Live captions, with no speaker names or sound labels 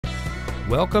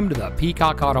Welcome to the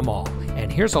Peacock Auto Mall,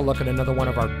 and here's a look at another one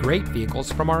of our great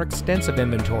vehicles from our extensive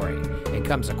inventory. It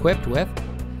comes equipped with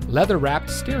leather-wrapped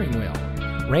steering wheel,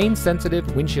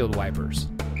 rain-sensitive windshield wipers,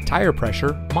 tire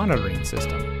pressure monitoring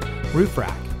system, roof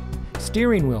rack,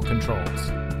 steering wheel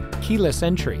controls, keyless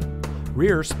entry,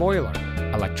 rear spoiler,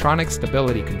 electronic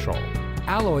stability control,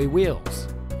 alloy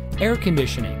wheels, air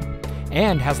conditioning,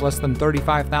 and has less than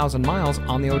 35,000 miles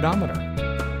on the odometer.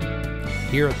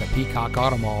 Here at the Peacock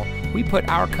Auto Mall, we put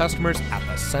our customers at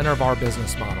the center of our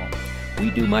business model. We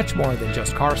do much more than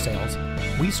just car sales.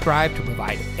 We strive to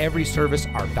provide every service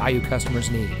our value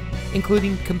customers need,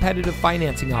 including competitive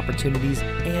financing opportunities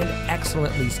and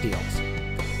excellent lease deals.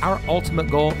 Our ultimate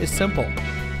goal is simple: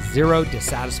 0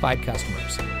 dissatisfied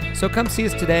customers. So come see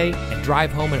us today and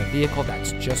drive home in a vehicle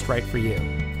that's just right for you.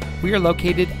 We are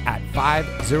located at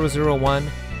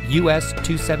 5001 US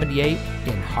 278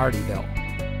 in Hardeeville.